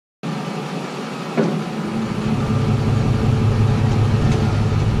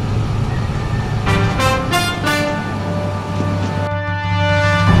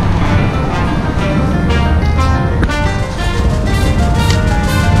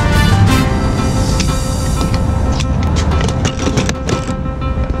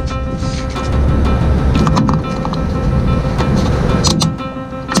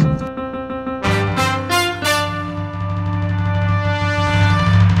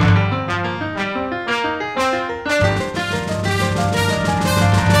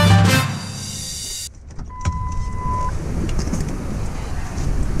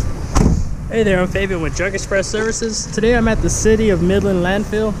Hey there, I'm Fabian with Junk Express Services. Today I'm at the city of Midland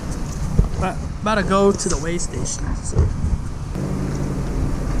landfill. About to go to the weigh station.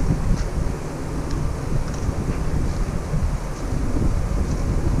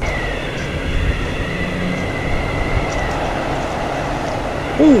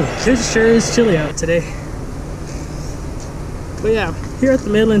 Ooh, it sure is chilly out today. But yeah, here at the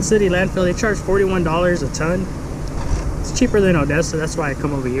Midland City landfill, they charge $41 a ton. It's cheaper than Odessa, that's why I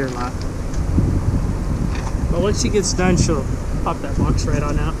come over here a lot. But once she gets done, she'll pop that box right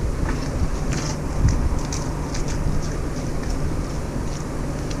on out.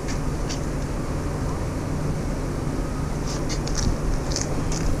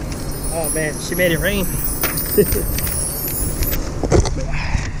 Oh man, she made it rain.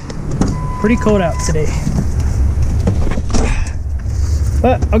 Pretty cold out today.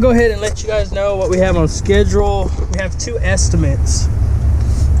 But I'll go ahead and let you guys know what we have on schedule. We have two estimates.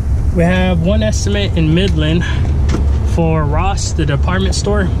 We have one estimate in Midland for Ross, the department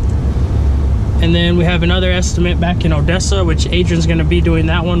store. And then we have another estimate back in Odessa, which Adrian's gonna be doing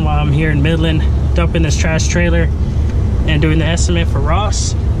that one while I'm here in Midland, dumping this trash trailer and doing the estimate for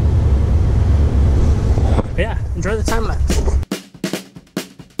Ross. But yeah, enjoy the time lapse.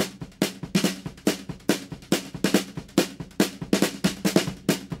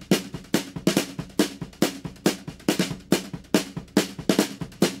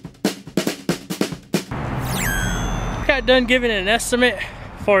 Got done giving an estimate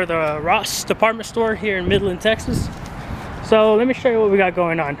for the Ross department store here in Midland, Texas. So let me show you what we got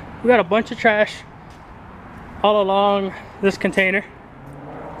going on. We got a bunch of trash all along this container.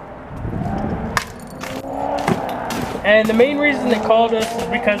 And the main reason they called us is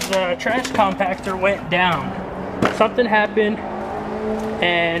because the trash compactor went down. Something happened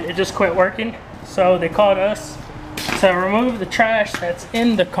and it just quit working. So they called us to remove the trash that's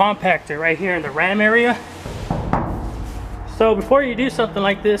in the compactor right here in the ram area. So before you do something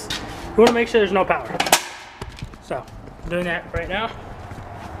like this, you want to make sure there's no power. So I'm doing that right now.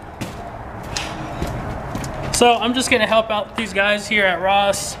 So I'm just going to help out these guys here at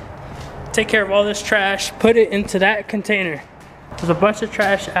Ross, take care of all this trash, put it into that container. There's a bunch of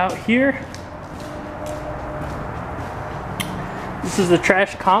trash out here. This is the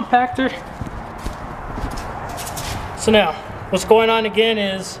trash compactor. So now what's going on again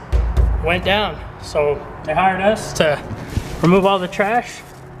is went down. So they hired us to remove all the trash,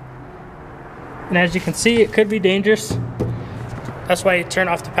 and as you can see, it could be dangerous. That's why you turn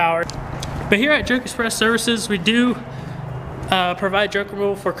off the power. But here at Junk Express Services, we do provide junk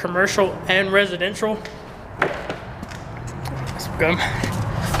removal for commercial and residential. Some gum.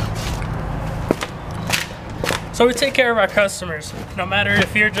 So we take care of our customers, no matter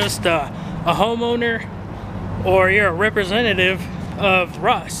if you're just a homeowner or you're a representative of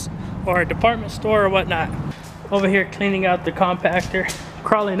Ross or a department store or whatnot. Over here cleaning out the compactor,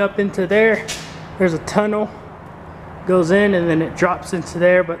 crawling up into there. There's a tunnel, goes in and then it drops into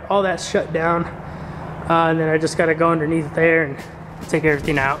there, but all that's shut down. And then I just gotta go underneath there and take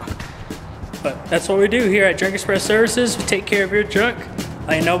everything out. But that's what we do here at Junk Express Services. We take care of your junk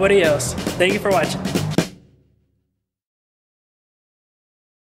like nobody else. Thank you for watching.